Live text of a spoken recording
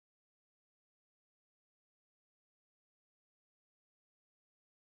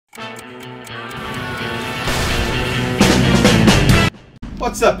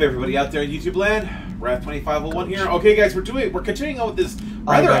What's up, everybody out there in YouTube land? Wrath2501 here. Okay, guys, we're continuing on with this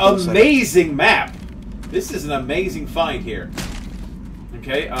rather amazing map. This is an amazing find here.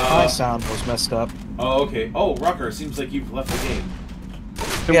 Okay. My sound was messed up. Oh, okay. Oh, Rucker, it seems like you've left the game.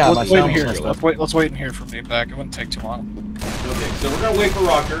 Yeah, let's wait in here. Let's wait in here for feedback. It wouldn't take too long. Okay, so we're gonna wait for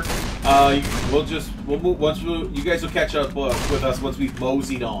Rocker. We'll move you guys will catch up with us once we've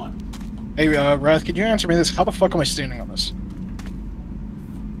moseyed on. Hey, Wrath, can you answer me this? How the fuck am I standing on this?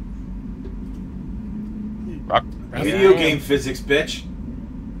 Video game physics, bitch.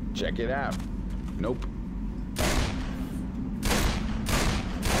 Check it out. Nope.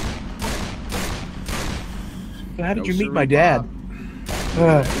 How did you meet my dad?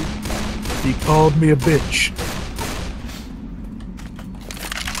 He called me a bitch.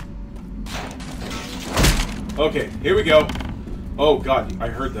 Okay, here we go. Oh god, I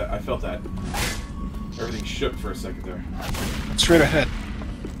heard that. I felt that. Everything shook for a second there. Straight ahead.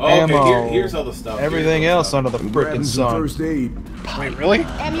 Oh, okay, here's all the stuff. Everything else under the frickin' sun. First aid. Wait, really?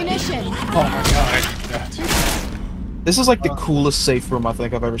 Ammunition. Oh my god, I did that. This is like the coolest safe room I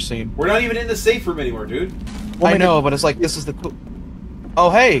think I've ever seen. We're not even in the safe room anymore, dude. I know, but it's like, this is the cool...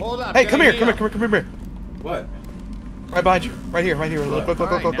 Oh, hey! Hey, come here, come here. What? Right behind you. Right here. Look.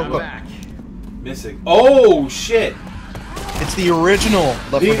 Missing. Oh, shit! It's the original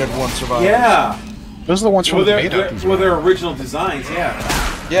Left 4 Dead 1 Survivors. Yeah! Those are the ones from the beta. Well, they're original designs, yeah.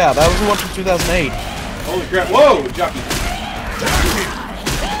 Yeah, that was the one from 2008. Holy crap. Whoa, jockey.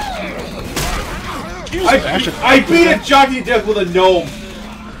 I beat a jockey to death with a gnome.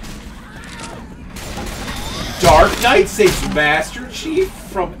 Dark Knight saves Master Chief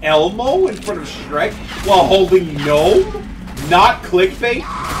from Elmo in front of Shrek while holding gnome? Not clickbait?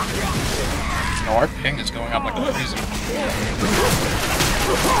 No, our ping is going up like crazy.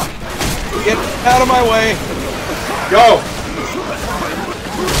 Get out of my way! Go!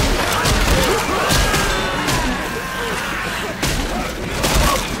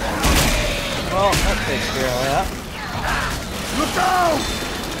 Well, that takes care of that. Look out!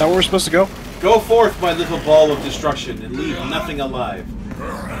 Is that where we're supposed to go? Go forth, my little ball of destruction, and leave nothing alive.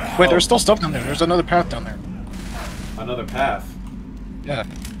 Wait, there's still stuff down there. There's another path down there. Another path? Yeah.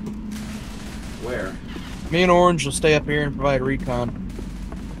 Where? Me and Orange will stay up here and provide recon.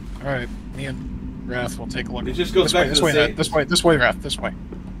 Alright, me and Wrath will take a look. It just goes back to the same... This way, Wrath, this way.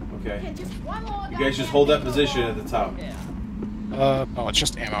 Okay. You guys just hold that position at the top. Oh, it's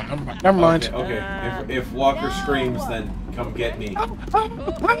just ammo. Never mind. Okay. If Walker screams, then come get me.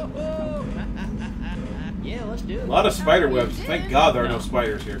 Yeah, let's do it. A lot of spider webs. Thank God there are no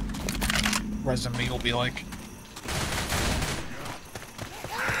spiders here. Resume will be like...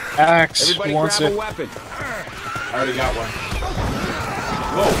 Axe. Everybody Who wants grab it? a weapon. I already got one.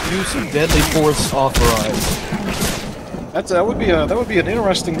 Whoa. Use some deadly force authorized. That would be an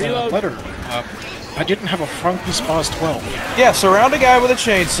interesting letter. I didn't have a Frankenspaz 12. Yeah, surround a guy with a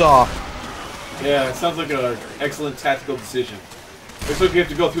chainsaw. Yeah, it sounds like an excellent tactical decision. Looks like we have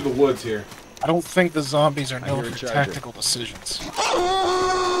to go through the woods here. I don't think the zombies are known for tactical decisions.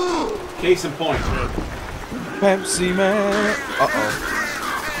 Case in point. Pepsi Man. Uh-oh.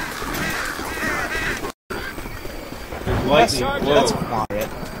 There's lightning. Whoa. That's quiet.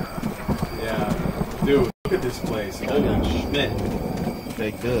 Yeah. Dude, look at this place. Holy Schmidt.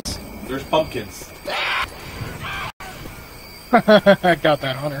 Take this. There's pumpkins. I got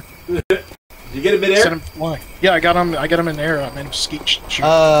that hunter. Did you get him in air? Yeah, I got him in air. I'm in skeet shoot.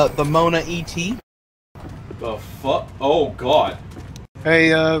 The Mona E.T. The fuck? Oh god.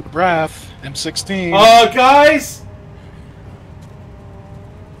 Hey, Wrath, M16. Guys!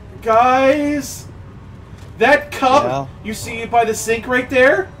 Guys! That cup, you see it by the sink right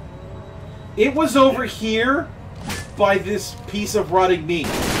there? It was over here by this piece of rotting meat.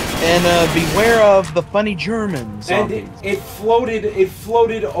 And beware of the funny German zombies. And it floated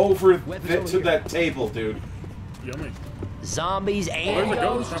over to that table, dude. Yummy. Zombies and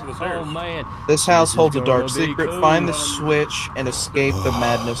ghosts. Oh man. This house holds a dark secret. Find the switch and escape the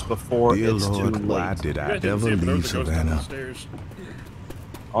madness before it's too late. Why did I ever leave Savannah?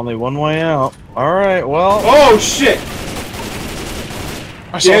 Only one way out. Alright, well... Oh, shit!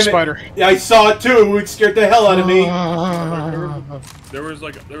 I saw a spider. Yeah, I saw it too. It scared the hell out of me. There was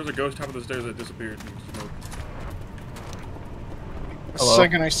a ghost top of the stairs that disappeared. The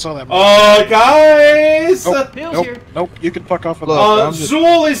second I saw that. Guys! Nope. You can fuck off.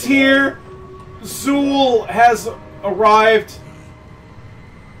 Zool is here. Zool has arrived.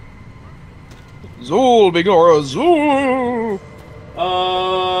 Zool, Bigora, Zool!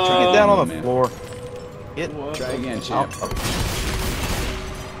 Try to get down on the floor. Try again, champ.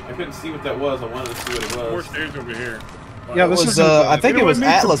 I I couldn't see what that was. I wanted to see what it More was. stairs over here. Yeah, It this was, is. I think it was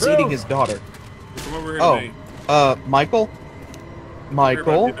Atlas eating his daughter. Come over here to me. Michael?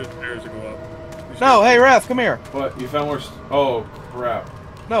 Michael? Everybody get those stairs to go up. These No, stairs- hey, Raph, come here. What? You found more? Oh, crap.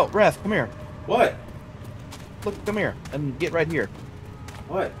 No, Raph, come here. What? Look, come here, and get right here.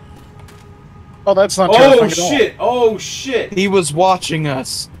 What? Oh, that's not Oh terrifying at all. shit! Oh shit! He was watching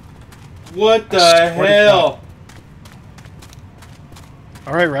us. What the I swear to hell?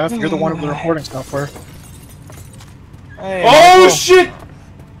 All right, Raph, you're the one with the recording software. Hey, Oh Michael. shit!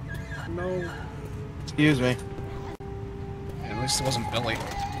 No. Excuse me. At least it wasn't Billy. You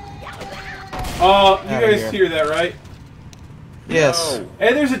Outta guys here. hear that, right? Yes. No.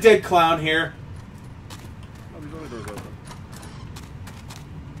 Hey, there's a dead clown here. Oh, there's other doors open.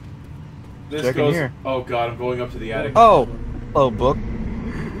 This Check in goes. here. Oh god, I'm going up to the attic. Oh, hello, book.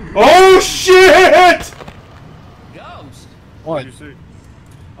 Oh shit! Ghost. What? What did you see?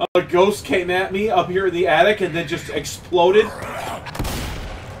 A ghost came at me up here in the attic and then just exploded.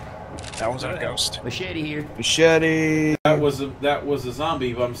 That wasn't a ghost. Machete here. Machete. That was a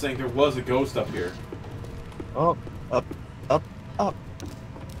zombie, but I'm saying there was a ghost up here. Oh, up, up, up.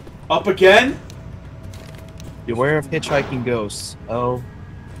 Up again? Beware of hitchhiking ghosts. Oh,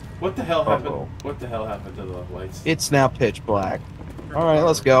 What the hell happened? Uh-oh. What the hell happened to the lights? it's now pitch black. All right,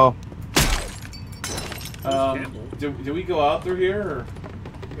 let's go. Do we go out through here or?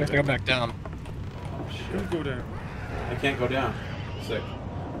 We have to go back down. Oh shit! Don't go down. I can't go down. Sick.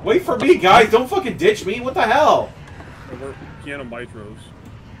 Wait for me, guys! Don't fucking ditch me! What the hell? Over piano mitros.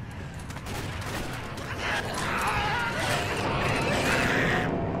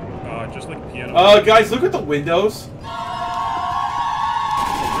 Just like piano. Guys, look at the windows.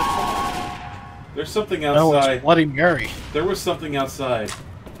 There's something No, it's outside. Bloody Mary. There was something outside.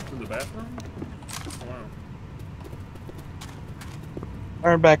 In the bathroom? Wow.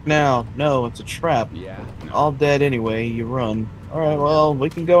 Turn back now. No, it's a trap. Yeah. All dead anyway. You run. All right, well, we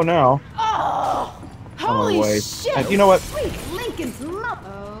can go now. Oh, On our holy way. shit! You know what? Sweet Lincoln's mother.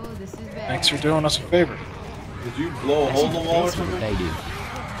 Oh, this is bad. Thanks for doing us a favor. Did you blow a hole in the wall or That's what something? they do.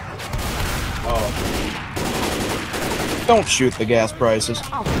 Oh. Don't shoot the gas prices.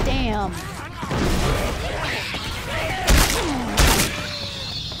 Oh, damn.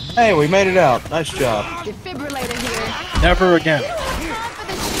 Hey, we made it out. Nice job. Defibrillator here. Never again. Time for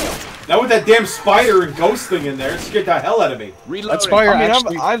the shit. Now with that damn spider and ghost thing in there, it scared the hell out of me. That's why I mean,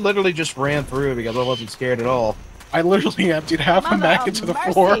 actually, I literally just ran through because I wasn't scared at all. I literally emptied half a Mother mag of into the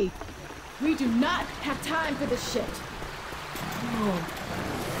mercy. floor. We do not have time for this shit.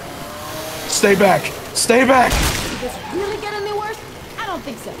 Stay back! Stay back! Did this really get any worse? I don't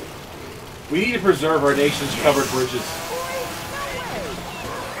think so. We need to preserve our nation's covered bridges. Boy, no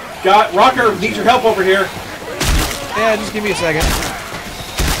way. God, Rocker, need your help over here. Yeah, just give me a second.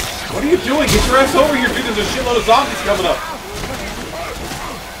 What are you doing? Get your ass over here, dude. There's a shitload of zombies coming up.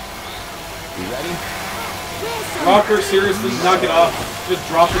 You ready? Rocker, seriously, knock it off. Just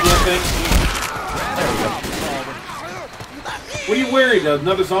drop the damn thing. What are you worried?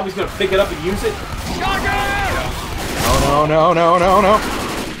 Another zombie's gonna pick it up and use it? No, no, no, no, no, no.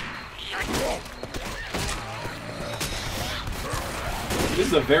 This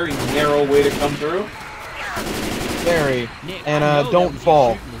is a very narrow way to come through. Very. And, don't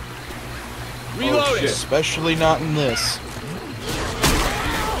fall. Oh, shit. Especially not in this.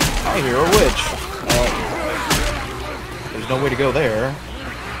 I hear a witch. There's no way to go there.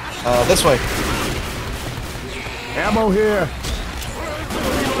 This way. Ammo here.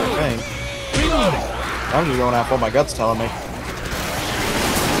 Okay. I'm just going off what my gut's telling me.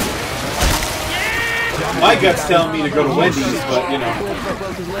 My gut's telling me to go to Wendy's, but you know.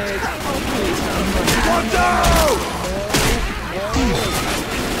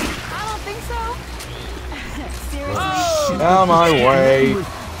 I don't think so. Seriously? On my way.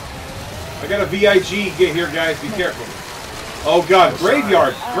 I got a VIG. Get here, guys. Be careful. Oh god,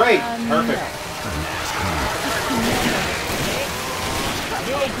 graveyard. Great. Perfect.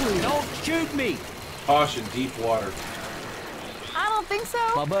 Don't shoot me. Caution, deep water. I don't think so.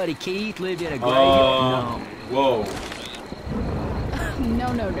 My buddy Keith lived in a graveyard. Whoa.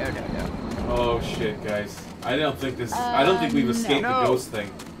 No, no, no, no, no. Oh shit, guys. I don't think this. I don't think we've escaped the ghost thing.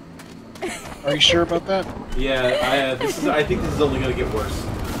 Are you sure about that? Yeah, I think this is only gonna get worse.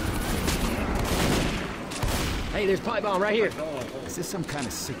 Hey, there's pipe bomb right here. Is this some kind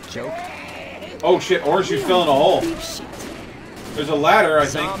of sick joke? Oh shit, Orange just fell in a hole. There's a ladder, I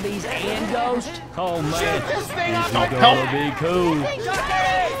think. Zombies and ghosts. Oh man, This thing this is Help. gonna be cool.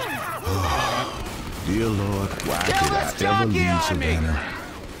 Dear Lord, why did I ever leave Savannah?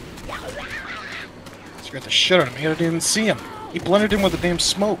 Scared the shit out of me. I didn't even see him. He blended in with the damn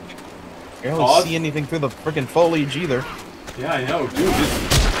smoke. I don't see anything through the freaking foliage either. Yeah, I know, dude.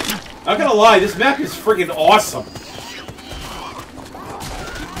 Not gonna lie, this map is freaking awesome.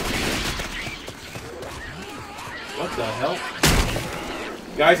 What the hell?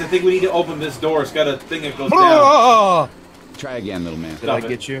 Guys, I think we need to open this door. It's got a thing that goes down. Try again, little man. Did I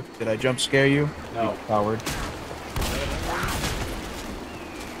get you? Did I jump scare you? No. Coward. I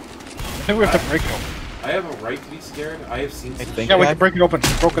think we have to break it open. I have a right to be scared. I have seen some think Yeah, we I- can break it open. We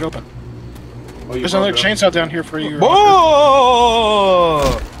broke it open. Oh, you There's another broke it chainsaw down here for you.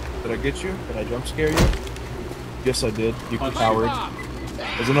 Whoa! Did I get you? Did I jump scare you? Yes, I did. You Punch coward.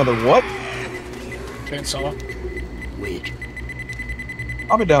 There's another what? Chainsaw.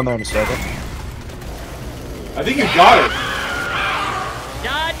 I'll be down there in a second. I think you got it.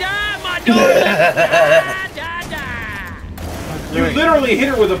 You literally hit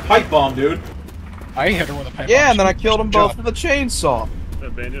her with a pipe bomb, dude. I hit her with a pipe Yeah, bomb. and then I killed them Good both job. with a chainsaw.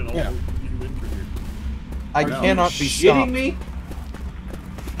 Abandoned all Yeah. you win for here. I Are cannot you be shitting stopped. me?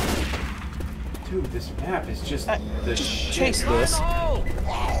 Dude, this map is just the shit. Chase this.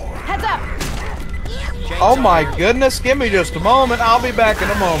 Heads up! Oh my goodness, give me just a moment. I'll be back in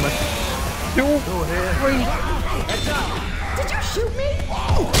a moment. Did you shoot me?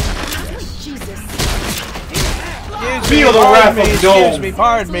 Jesus. Excuse Feel me, the pardon wrath me, of excuse Gnome. me,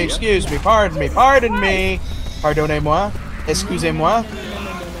 pardon me, excuse me, pardon me, pardon me. Pardonnez-moi. Excusez-moi.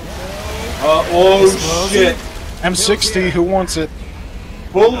 Oh shit. M60, who wants it?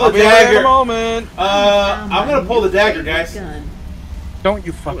 Pull I'll the be back in a dagger. moment. I'm gonna pull the dagger, guys. Don't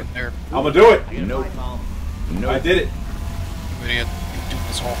you fucking dare. I'm gonna do it. Nope. I did it. You idiot. You do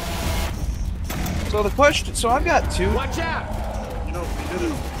this whole. So the question, so I've got two. Watch out! You know, we did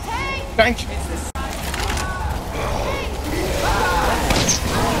it. Thank you.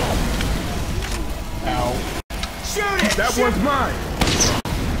 Ow. That one's mine.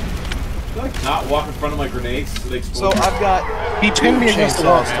 Like not walk in front of my grenades so they So explode. I've got He pinned me against the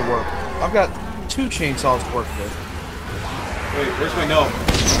wall. chainsaws to work. I've got two chainsaws to work with. Wait, where's my gnome?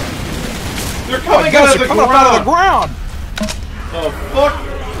 They're Oh, coming guys, out of they're the coming up out of the ground. ground. The fuck?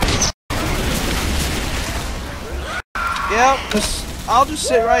 Yep, I'll just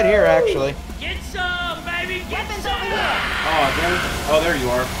sit right here, actually. Get some, baby! Get Weapons some! over here! Oh, there you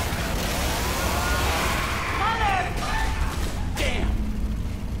are.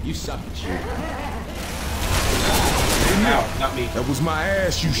 You suck at shooting. Ow, not me. That was my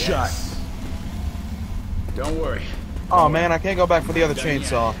ass you shot. Don't worry. Oh man, I can't go back for the other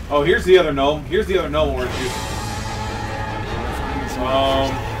chainsaw. Oh, here's the other gnome. Here's the other gnome, orange juice.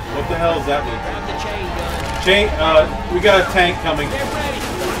 What the hell does that mean? We got a tank coming.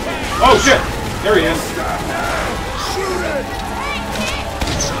 Oh shit! There he is.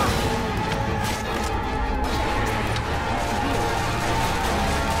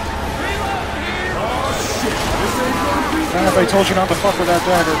 I don't know if I told you not to fuck with that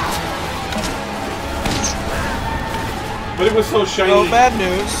dagger. But it was so shiny. So bad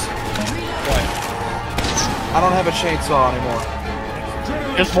news. I don't have a chainsaw anymore.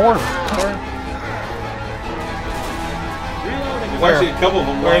 There's more. There's Where? actually a couple of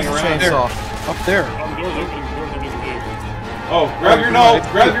them Where's lying the around. chainsaw? Up there. Oh, the door's open. The door's open. Oh, grab your gnome.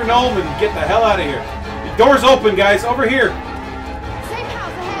 Grab your gnome and get the hell out of here. The door's open, guys. Over here. Safe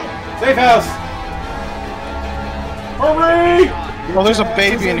house ahead! Safe house. Hurry! Oh, there's a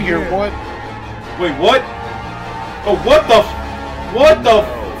baby in here. What? Wait, what? Oh, what the? What the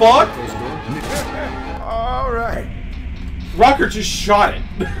fuck? All right. Rocker just shot it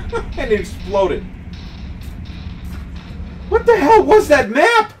and it exploded. What the hell was that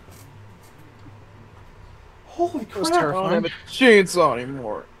map? Holy That was crap! I don't terrifying. have a chainsaw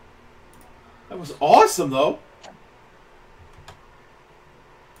anymore. That was awesome, though.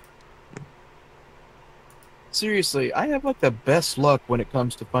 Seriously, I have like the best luck when it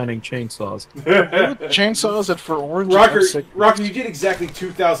comes to finding chainsaws. chainsaws that for orange. Rocker, you did exactly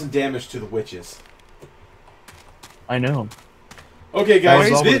 2,000 damage to the witches. I know. Okay, guys,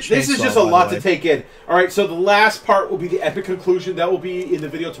 That was all with this a is chainsaw, just a by the lot way. to take in. All right, so the last part will be the epic conclusion. That will be in the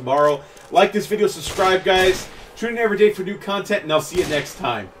video tomorrow. Like this video, subscribe, guys. Tune in every day for new content, and I'll see you next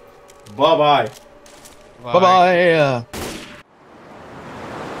time. Bye-bye. Bye-bye.